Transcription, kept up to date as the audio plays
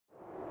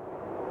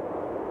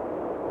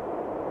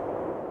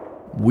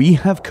We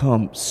have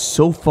come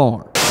so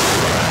far,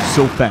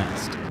 so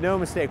fast. No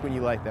mistake when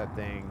you like that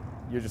thing.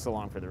 You're just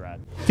along for the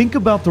ride. Think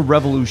about the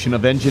revolution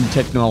of engine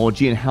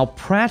technology and how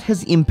Pratt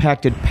has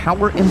impacted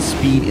power and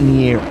speed in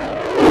the air.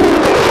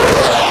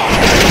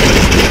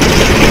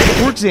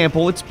 For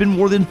example, it's been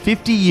more than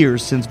 50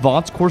 years since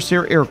Vaught's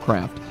Corsair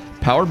aircraft,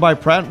 powered by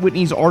Pratt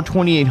Whitney's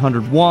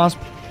R2800 Wasp,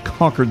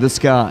 conquered the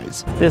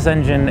skies. This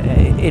engine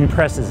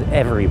impresses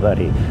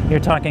everybody. You're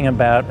talking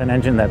about an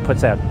engine that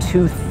puts out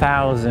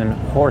 2,000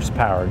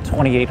 horsepower,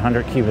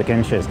 2,800 cubic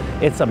inches.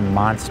 It's a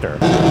monster.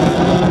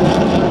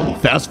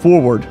 Fast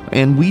forward,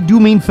 and we do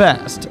mean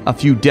fast, a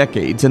few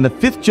decades, and the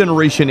 5th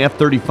generation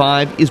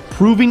F-35 is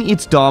proving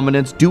its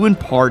dominance due in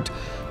part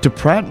to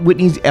Pratt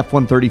Whitney's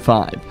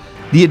F-135.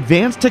 The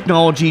advanced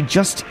technology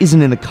just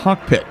isn't in the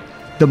cockpit.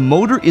 The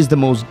motor is the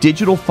most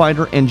digital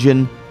fighter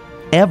engine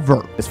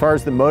ever. As far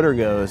as the motor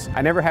goes,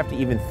 I never have to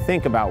even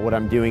think about what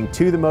I'm doing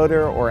to the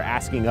motor or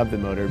asking of the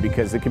motor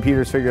because the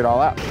computers figure it all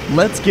out.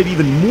 Let's get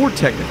even more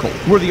technical.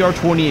 Where the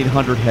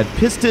R2800 had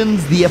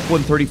pistons, the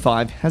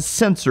F-135 has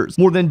sensors,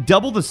 more than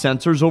double the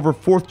sensors over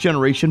 4th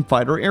generation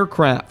fighter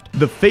aircraft.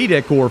 The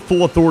FADEC, or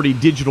Full Authority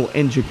Digital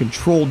Engine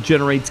Control,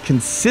 generates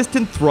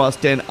consistent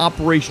thrust and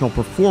operational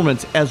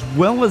performance as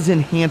well as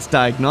enhanced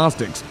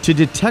diagnostics to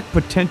detect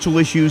potential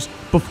issues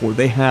before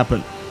they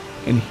happen.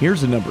 And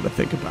here's a number to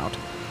think about.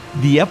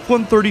 The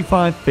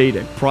F-135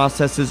 FADEC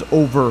processes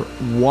over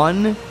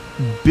 1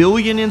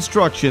 billion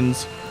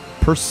instructions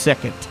per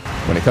second.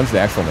 When it comes to the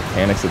actual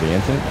mechanics of the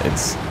engine,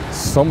 it's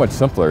so much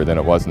simpler than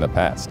it was in the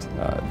past.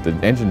 The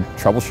engine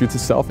troubleshoots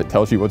itself, it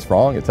tells you what's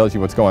wrong, it tells you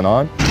what's going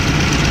on.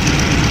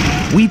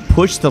 We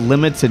pushed the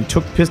limits and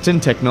took piston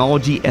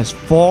technology as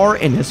far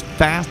and as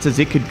fast as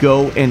it could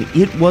go, and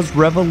it was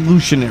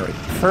revolutionary.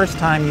 First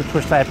time you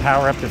push that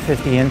power up to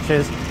 50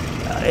 inches,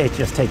 it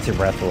just takes your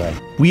breath away.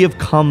 We have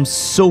come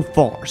so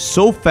far,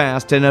 so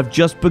fast, and have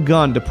just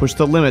begun to push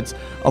the limits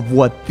of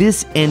what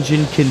this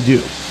engine can do.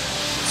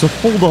 So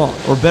hold on,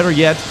 or better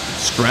yet,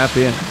 strap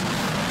in.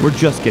 We're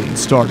just getting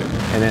started.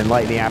 And then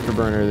light in the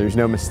afterburner, there's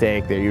no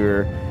mistake that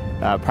you're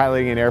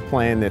piloting an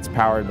airplane that's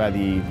powered by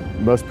the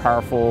most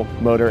powerful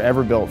motor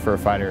ever built for a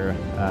fighter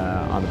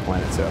on the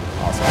planet. So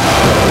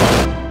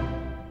awesome.